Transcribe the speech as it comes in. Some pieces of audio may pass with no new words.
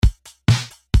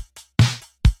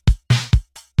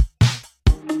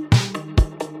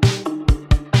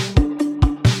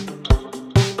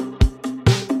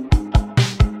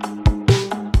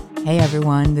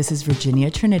everyone. This is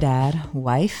Virginia Trinidad,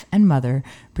 wife and mother,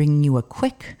 bringing you a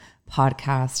quick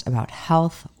podcast about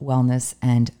health, wellness,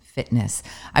 and fitness.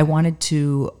 I wanted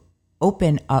to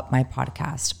open up my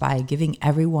podcast by giving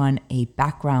everyone a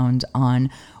background on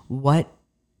what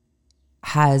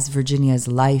has Virginia's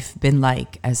life been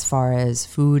like as far as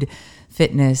food,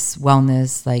 fitness,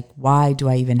 wellness. Like, why do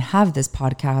I even have this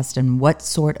podcast, and what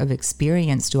sort of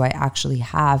experience do I actually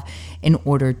have in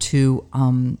order to,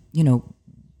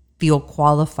 feel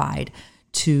qualified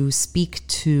to speak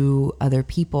to other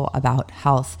people about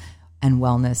health and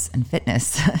wellness and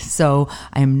fitness. So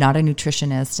I am not a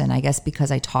nutritionist. And I guess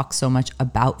because I talk so much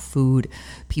about food,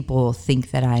 people think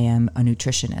that I am a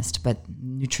nutritionist, but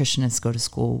nutritionists go to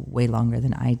school way longer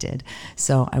than I did.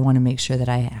 So I want to make sure that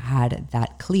I had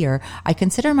that clear. I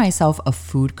consider myself a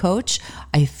food coach.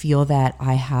 I feel that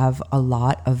I have a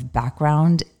lot of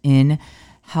background in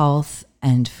health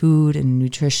and food and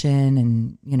nutrition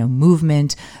and,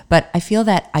 movement, but I feel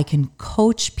that I can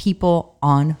coach people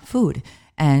on food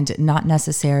and not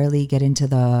necessarily get into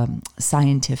the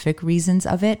scientific reasons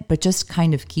of it, but just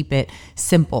kind of keep it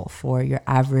simple for your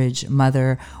average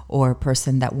mother or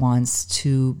person that wants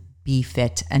to be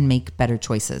fit and make better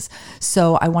choices.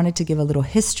 So I wanted to give a little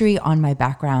history on my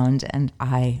background, and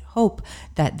I hope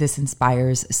that this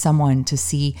inspires someone to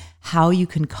see how you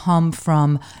can come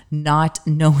from not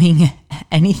knowing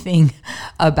anything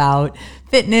about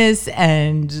fitness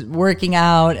and working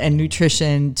out and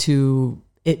nutrition to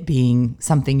it being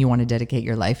something you want to dedicate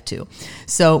your life to.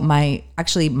 So my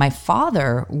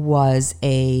father was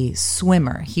a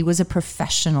swimmer. He was a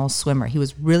professional swimmer. He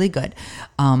was really good.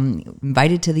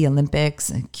 Invited to the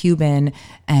Olympics, Cuban.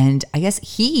 And I guess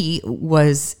he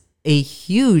was a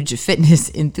huge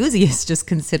fitness enthusiast, just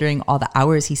considering all the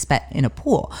hours he spent in a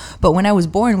pool. But when I was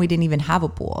born, we didn't even have a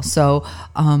pool. So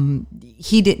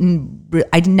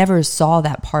I never saw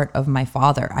that part of my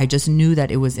father. I just knew that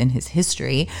it was in his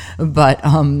history, but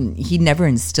he never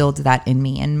instilled that in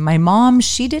me. And my mom,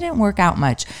 she didn't work out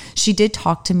much. She did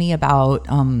talk to me about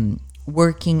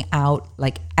working out,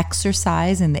 like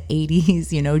exercise in the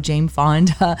 80s, Jane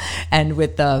Fonda, and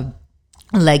with the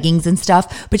leggings and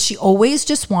stuff, but she always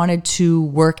just wanted to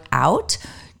work out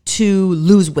to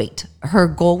lose weight. Her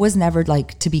goal was never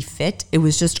like to be fit. It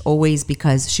was just always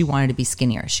because she wanted to be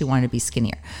skinnier.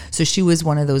 So she was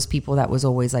one of those people that was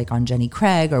always like on Jenny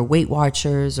Craig or Weight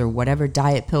Watchers or whatever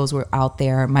diet pills were out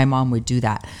there. My mom would do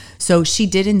that. So she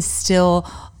did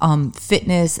instill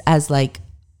fitness as like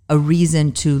a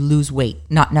reason to lose weight,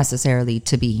 not necessarily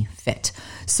to be fit.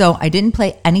 So I didn't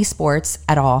play any sports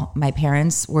at all. My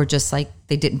parents were just like,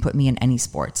 they didn't put me in any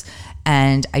sports.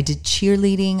 And I did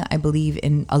cheerleading, I believe,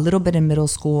 in a little bit in middle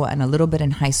school and a little bit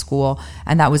in high school.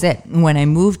 And that was it. When I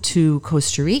moved to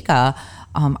Costa Rica,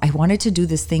 I wanted to do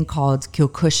this thing called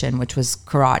Kyokushin, which was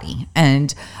karate.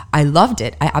 And I loved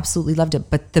it. I absolutely loved it.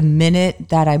 But the minute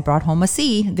that I brought home a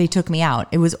C, they took me out.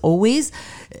 It was always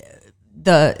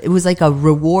it was like a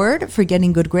reward for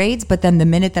getting good grades, but then the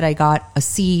minute that I got a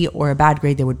C or a bad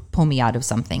grade, they would pull me out of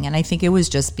something. And I think it was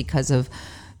just because of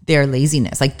their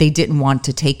laziness. Like, they didn't want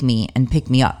to take me and pick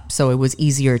me up. So it was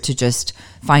easier to just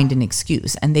find an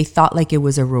excuse. And they thought like it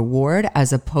was a reward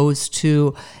as opposed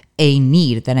to a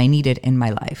need that I needed in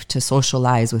my life to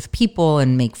socialize with people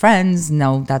and make friends.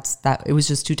 No, it was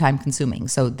just too time consuming.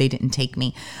 So they didn't take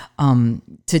me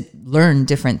to learn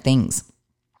different things.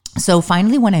 So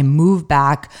finally, when I moved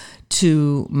back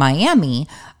to Miami,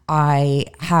 I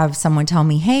have someone tell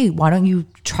me, hey, why don't you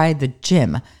try the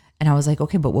gym? And I was like,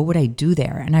 okay, but what would I do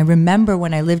there? And I remember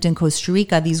when I lived in Costa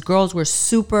Rica, these girls were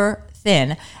super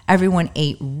thin. Everyone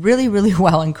ate really, really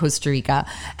well in Costa Rica.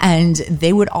 And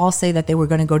they would all say that they were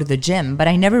going to go to the gym, but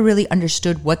I never really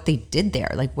understood what they did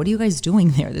there. Like, what are you guys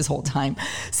doing there this whole time?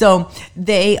 So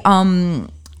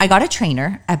I got a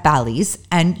trainer at Bally's,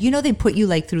 and they put you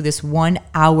like through this 1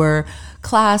 hour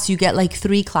class. You get like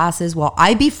 3 classes. Well,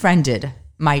 I befriended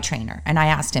my trainer and I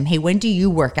asked him, hey, when do you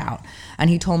work out?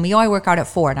 And he told me, I work out at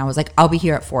 4. And I was like, I'll be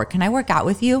here at 4. Can I work out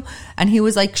with you? And he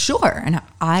was like, sure. And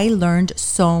I learned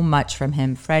so much from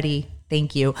him. Freddie,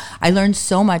 thank you. I learned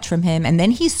so much from him. And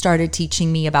then he started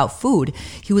teaching me about food.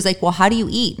 He was like, well, how do you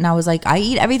eat? And I was like, I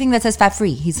eat everything that says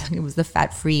fat-free. It was the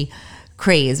fat-free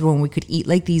craze when we could eat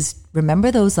like these, remember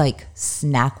those like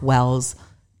Snackwell's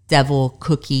devil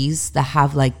cookies that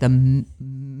have like the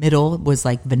middle was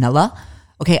like vanilla?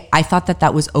 Okay, I thought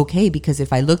that was okay because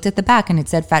if I looked at the back and it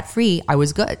said fat-free, I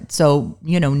was good. So,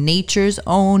 nature's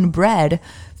own bread,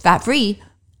 fat-free,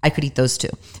 I could eat those too.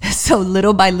 So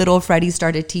little by little, Freddie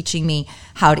started teaching me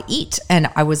how to eat. And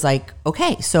I was like,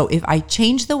 okay, so if I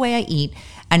change the way I eat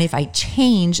And if I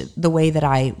change the way that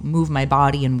I move my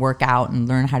body and work out and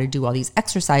learn how to do all these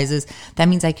exercises, that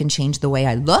means I can change the way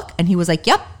I look. And he was like,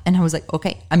 yep. And I was like,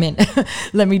 okay, I'm in.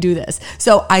 Let me do this.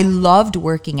 So I loved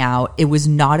working out. It was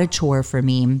not a chore for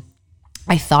me.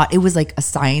 I thought it was like a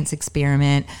science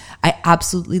experiment. I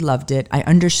absolutely loved it. I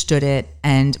understood it.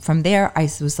 And from there, I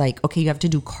was like, okay, you have to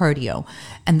do cardio.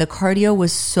 And the cardio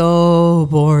was so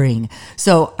boring.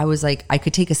 So I was like, I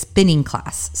could take a spinning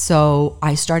class. So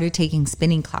I started taking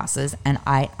spinning classes, and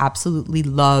I absolutely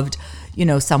loved,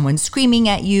 someone screaming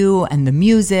at you and the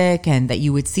music, and that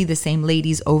you would see the same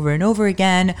ladies over and over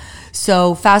again.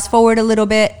 So fast forward a little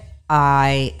bit.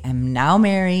 I am now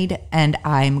married and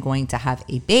I'm going to have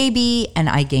a baby, and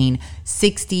I gain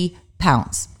 60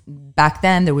 pounds. Back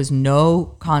then, there was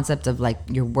no concept of like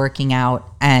you're working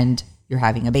out and you're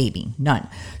having a baby. None.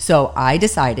 So I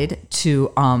decided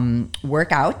to not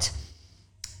work out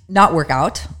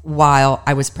while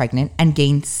I was pregnant and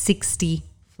gain 60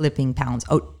 flipping pounds.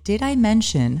 Oh, did I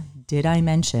mention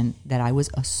that I was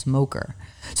a smoker?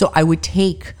 So I would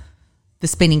take the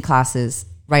spinning classes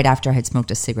right after I had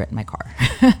smoked a cigarette in my car.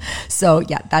 So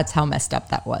yeah, that's how messed up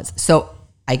that was. So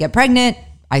I get pregnant,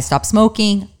 I stop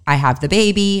smoking, I have the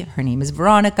baby, her name is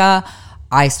Veronica.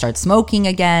 I start smoking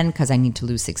again because I need to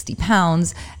lose 60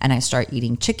 pounds, and I start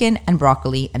eating chicken and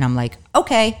broccoli, and I'm like,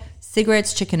 okay,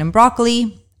 cigarettes, chicken, and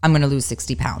broccoli, I'm going to lose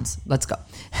 60 pounds. Let's go.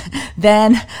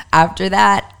 Then after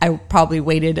that, I probably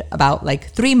waited about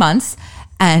like 3 months,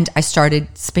 and I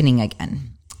started spinning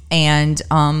again, and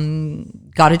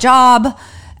got a job.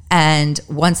 And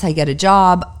once I get a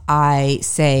job, I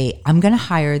say, I'm going to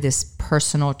hire this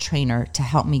personal trainer to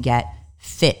help me get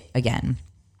fit again.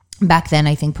 Back then,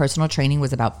 I think personal training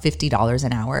was about $50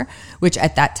 an hour, which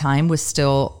at that time was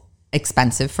still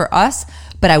expensive for us,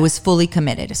 but I was fully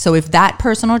committed. So if that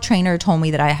personal trainer told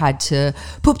me that I had to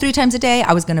poop 3 times a day,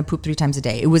 I was going to poop 3 times a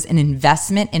day. It was an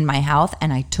investment in my health,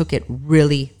 and I took it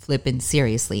really flippin'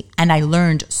 seriously. And I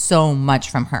learned so much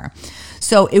from her.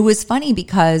 So it was funny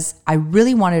because I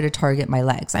really wanted to target my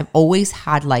legs. I've always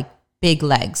had like big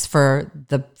legs for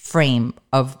the frame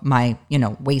of my,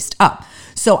 waist up.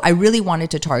 So I really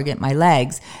wanted to target my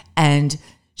legs, and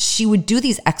she would do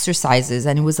these exercises,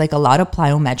 and it was like a lot of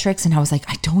plyometrics. And I was like,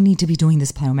 I don't need to be doing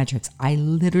this plyometrics. I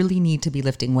literally need to be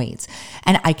lifting weights.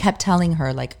 And I kept telling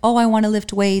her like, oh, I want to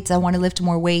lift weights. I want to lift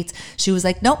more weights. She was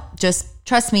like, nope, just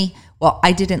trust me. Well,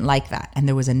 I didn't like that. And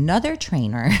there was another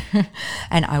trainer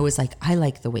and I was like, I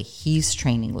like the way he's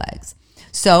training legs.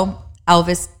 So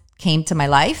Elvis came to my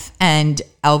life, and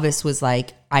Elvis was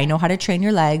like, I know how to train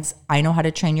your legs. I know how to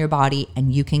train your body,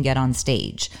 and you can get on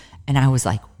stage. And I was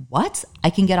like, what? I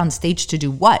can get on stage to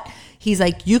do what? He's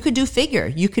like, you could do figure.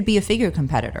 You could be a figure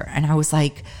competitor. And I was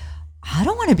like, I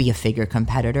don't want to be a figure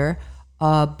competitor.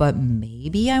 But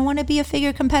maybe I want to be a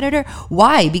figure competitor.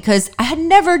 Why? Because I had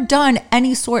never done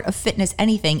any sort of fitness,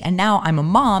 anything. And now I'm a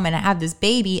mom and I have this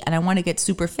baby and I want to get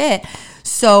super fit.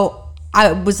 So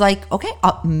I was like, okay,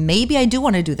 maybe I do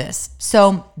want to do this.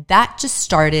 So that just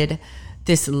started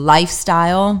this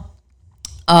lifestyle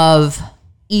of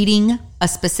eating a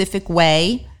specific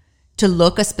way to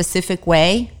look a specific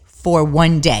way for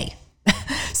one day.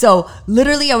 So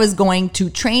literally I was going to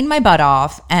train my butt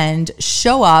off and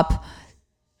show up,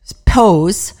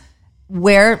 pose,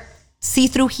 wear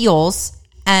see-through heels,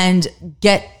 and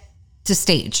get to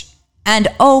stage. And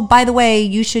oh, by the way,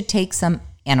 you should take some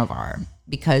Anavar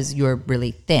because you're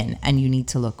really thin and you need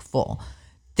to look full.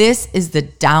 This is the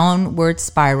downward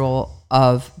spiral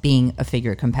of being a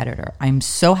figure competitor. I'm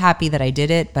so happy that I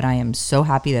did it, but I am so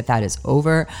happy that that is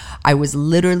over. I was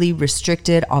literally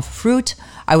restricted off fruit.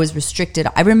 I was restricted.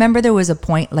 I remember there was a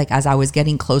point, like as I was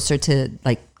getting closer to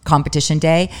like competition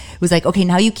day, it was like, okay,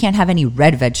 now you can't have any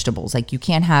red vegetables. Like you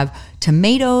can't have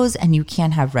tomatoes, and you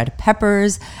can't have red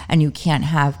peppers, and you can't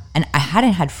have, and I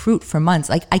hadn't had fruit for months.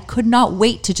 Like I could not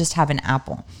wait to just have an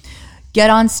apple. Get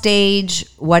on stage,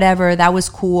 whatever, that was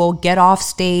cool. Get off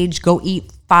stage, go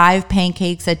eat 5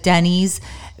 pancakes at Denny's,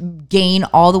 gain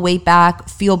all the weight back,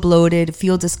 feel bloated,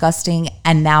 feel disgusting,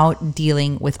 and now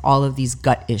dealing with all of these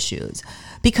gut issues.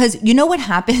 Because you know what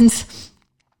happens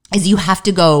is you have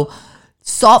to go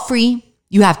salt-free,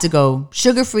 you have to go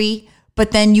sugar-free,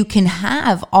 but then you can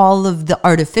have all of the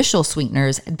artificial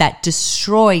sweeteners that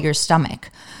destroy your stomach.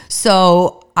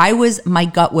 So my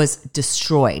gut was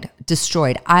destroyed.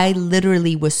 I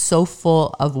literally was so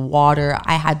full of water.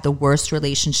 I had the worst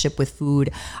relationship with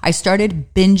food. I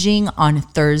started binging on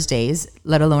Thursdays,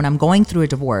 let alone I'm going through a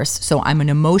divorce. So I'm an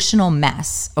emotional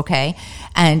mess. Okay.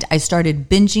 And I started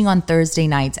binging on Thursday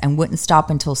nights and wouldn't stop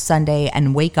until Sunday,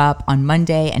 and wake up on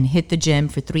Monday and hit the gym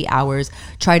for 3 hours,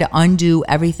 try to undo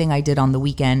everything I did on the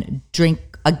weekend, drink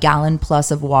a gallon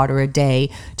plus of water a day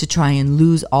to try and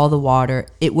lose all the water.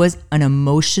 It was an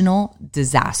emotional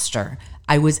disaster.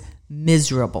 I was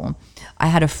miserable. I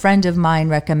had a friend of mine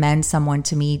recommend someone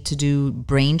to me to do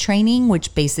brain training,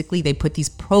 which basically they put these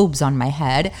probes on my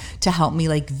head to help me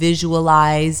like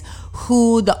visualize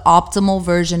who the optimal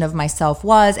version of myself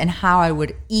was and how I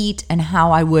would eat and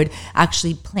how I would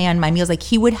actually plan my meals. Like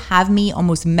he would have me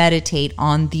almost meditate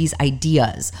on these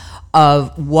ideas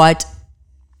of what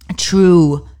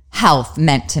true health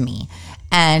meant to me.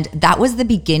 And that was the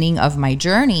beginning of my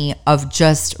journey of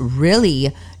just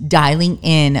really dialing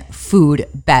in food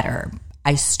better.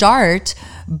 I start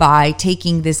by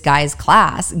taking this guy's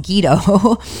class, Guido,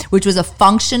 which was a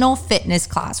functional fitness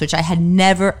class, which I had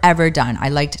never, ever done. I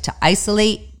liked to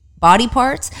isolate body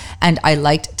parts and I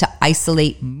liked to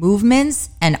isolate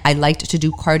movements and I liked to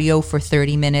do cardio for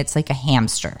 30 minutes like a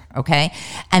hamster, okay?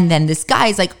 And then this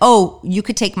guy's like, oh, you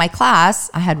could take my class.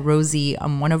 I had Rosie,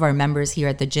 one of our members here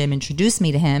at the gym, introduce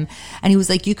me to him and he was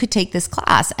like, you could take this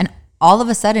class. And all of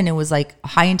a sudden it was like a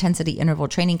high intensity interval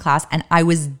training class and I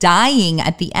was dying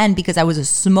at the end because I was a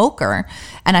smoker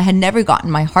and I had never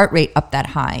gotten my heart rate up that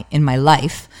high in my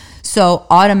life. So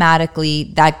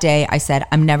automatically that day I said,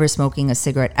 I'm never smoking a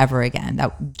cigarette ever again.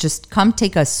 That just come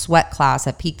take a sweat class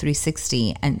at Peak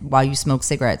 360 and while you smoke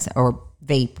cigarettes or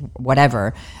vape,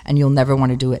 whatever, and you'll never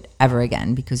want to do it ever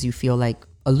again because you feel like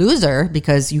a loser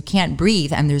because you can't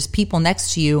breathe and there's people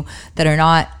next to you that are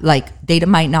not like, they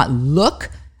might not look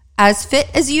as fit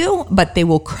as you, but they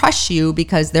will crush you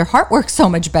because their heart works so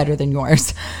much better than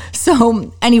yours.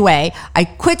 So anyway, I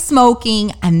quit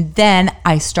smoking and then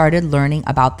I started learning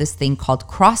about this thing called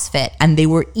CrossFit and they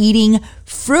were eating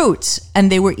fruit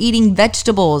and they were eating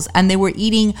vegetables and they were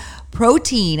eating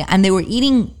protein and they were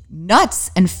eating nuts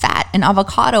and fat and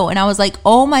avocado. And I was like,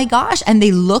 oh my gosh, and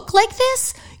they look like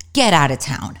this? Get out of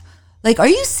town. Like, are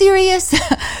you serious?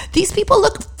 These people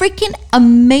look freaking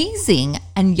amazing.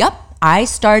 And yep, I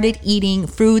started eating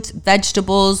fruits,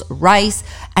 vegetables, rice,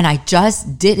 and I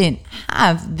just didn't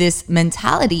have this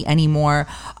mentality anymore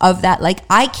of that, like,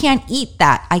 I can't eat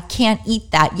that. I can't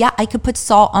eat that. Yeah, I could put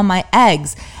salt on my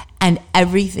eggs. And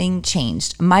everything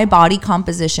changed. My body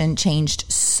composition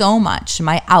changed so much.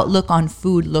 My outlook on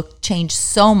food changed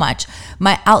so much.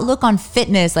 My outlook on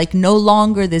fitness, like no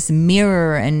longer this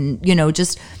mirror and, you know,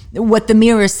 just what the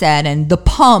mirror said and the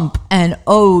pump and,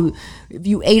 oh, if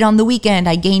you ate on the weekend,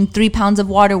 I gained 3 pounds of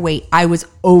water weight. I was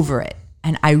over it.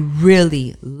 And I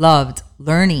really loved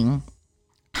learning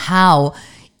how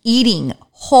eating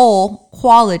whole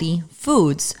quality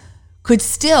foods could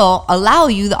still allow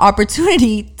you the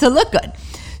opportunity to look good.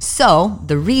 So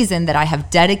the reason that I have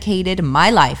dedicated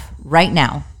my life right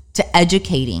now to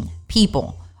educating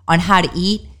people on how to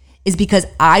eat is because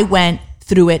I went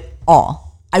through it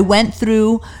all. I went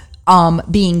through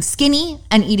being skinny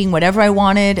and eating whatever I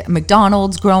wanted,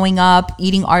 McDonald's growing up,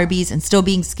 eating Arby's and still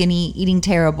being skinny, eating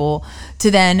terrible,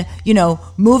 to then, you know,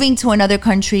 moving to another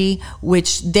country,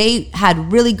 which they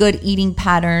had really good eating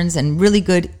patterns and really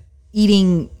good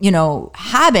eating, you know,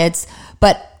 habits,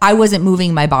 but I wasn't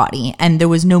moving my body and there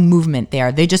was no movement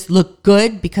there. They just looked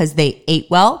good because they ate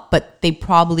well, but they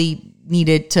probably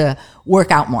needed to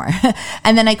work out more.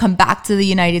 And then I come back to the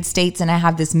United States and I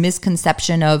have this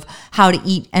misconception of how to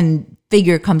eat and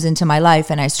figure comes into my life.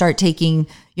 And I start taking,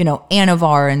 you know,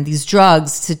 Anavar and these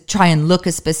drugs to try and look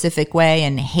a specific way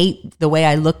and hate the way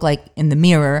I look like in the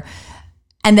mirror.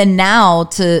 And then now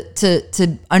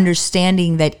to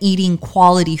understanding that eating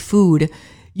quality food,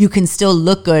 you can still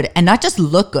look good and not just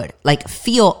look good, like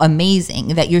feel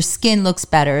amazing, that your skin looks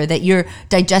better, that your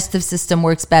digestive system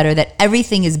works better, that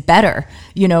everything is better,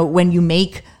 you know, when you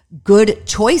make good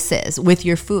choices with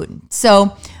your food.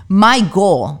 So my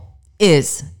goal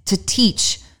is to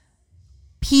teach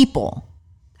people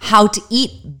how to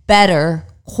eat better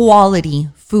quality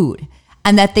food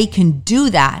and that they can do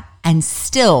that and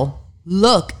still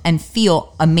look and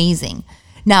feel amazing.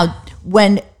 Now,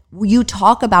 when you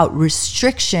talk about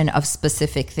restriction of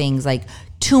specific things like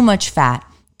too much fat,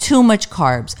 too much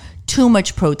carbs, too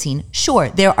much protein, sure,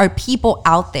 there are people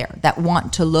out there that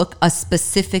want to look a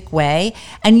specific way,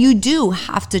 and you do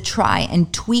have to try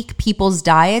and tweak people's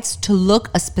diets to look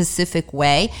a specific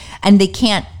way, and they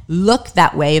can't look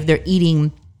that way if they're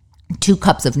eating 2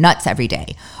 cups of nuts every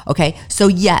day, okay? So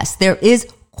yes, there is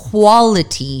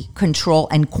quality control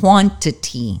and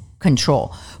quantity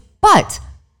control. But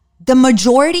the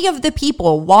majority of the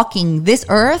people walking this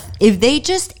earth, if they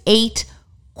just ate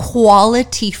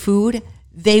quality food,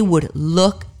 they would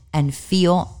look and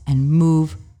feel and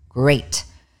move great.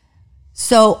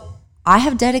 So I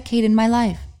have dedicated my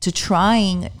life to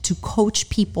trying to coach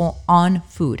people on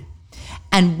food.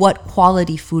 and what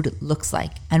quality food looks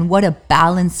like and what a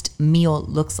balanced meal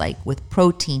looks like with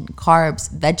protein,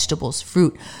 carbs, vegetables,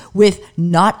 fruit, with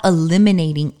not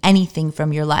eliminating anything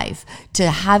from your life, to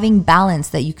having balance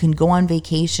that you can go on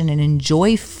vacation and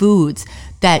enjoy foods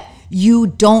that you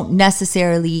don't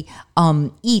necessarily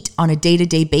eat on a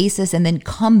day-to-day basis, and then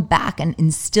come back and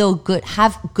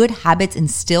have good habits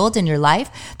instilled in your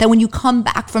life, that when you come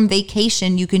back from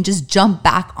vacation, you can just jump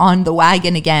back on the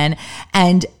wagon again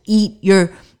and eat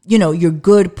your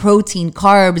good protein,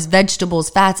 carbs, vegetables,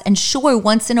 fats. And sure,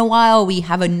 once in a while we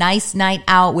have a nice night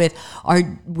out with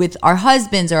our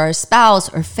husbands or our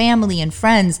spouse or family and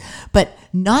friends, but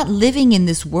not living in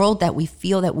this world that we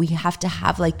feel that we have to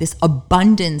have like this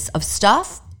abundance of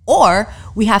stuff, or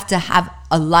we have to have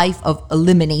a life of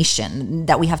elimination,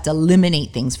 that we have to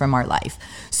eliminate things from our life.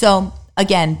 So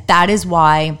again, that is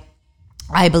why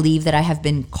I believe that I have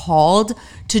been called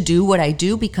to do what I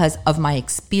do, because of my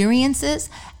experiences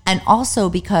and also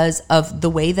because of the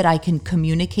way that I can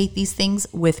communicate these things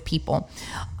with people.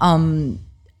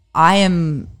 I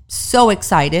am so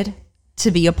excited to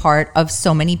be a part of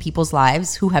so many people's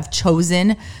lives who have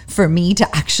chosen for me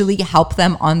to actually help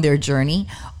them on their journey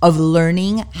of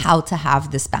learning how to have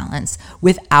this balance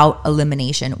without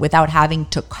elimination, without having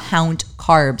to count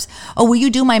carbs. Oh, will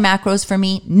you do my macros for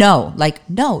me? No,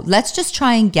 let's just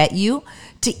try and get you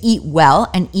to eat well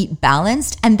and eat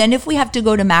balanced. And then if we have to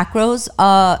go to macros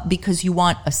because you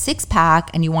want a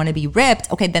 6-pack and you want to be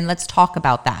ripped, okay, then let's talk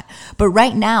about that. But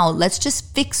right now, let's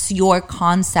just fix your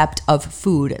concept of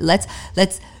food. Let's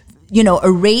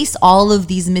erase all of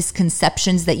these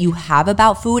misconceptions that you have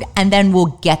about food, and then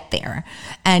we'll get there.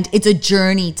 And it's a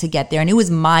journey to get there. And it was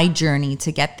my journey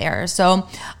to get there. So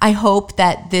I hope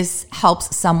that this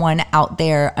helps someone out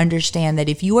there understand that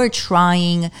if you are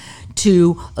trying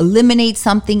to eliminate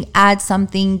something, add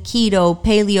something, keto,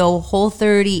 paleo,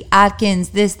 Whole30, Atkins,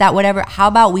 this, that, whatever, how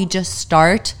about we just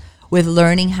start with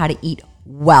learning how to eat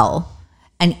well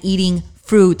and eating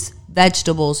fruits,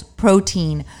 vegetables,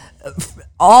 protein,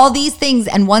 all these things,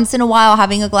 and once in a while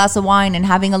having a glass of wine and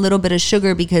having a little bit of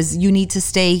sugar because you need to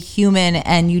stay human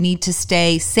and you need to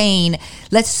stay sane.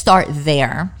 Let's start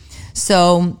there.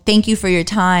 So thank you for your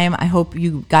time. I hope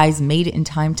you guys made it in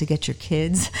time to get your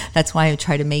kids. That's why I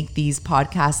try to make these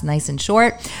podcasts nice and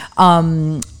short.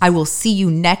 I will see you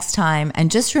next time.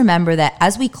 And just remember that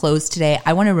as we close today,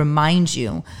 I want to remind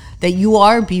you that you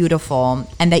are beautiful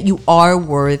and that you are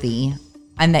worthy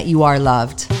and that you are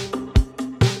loved.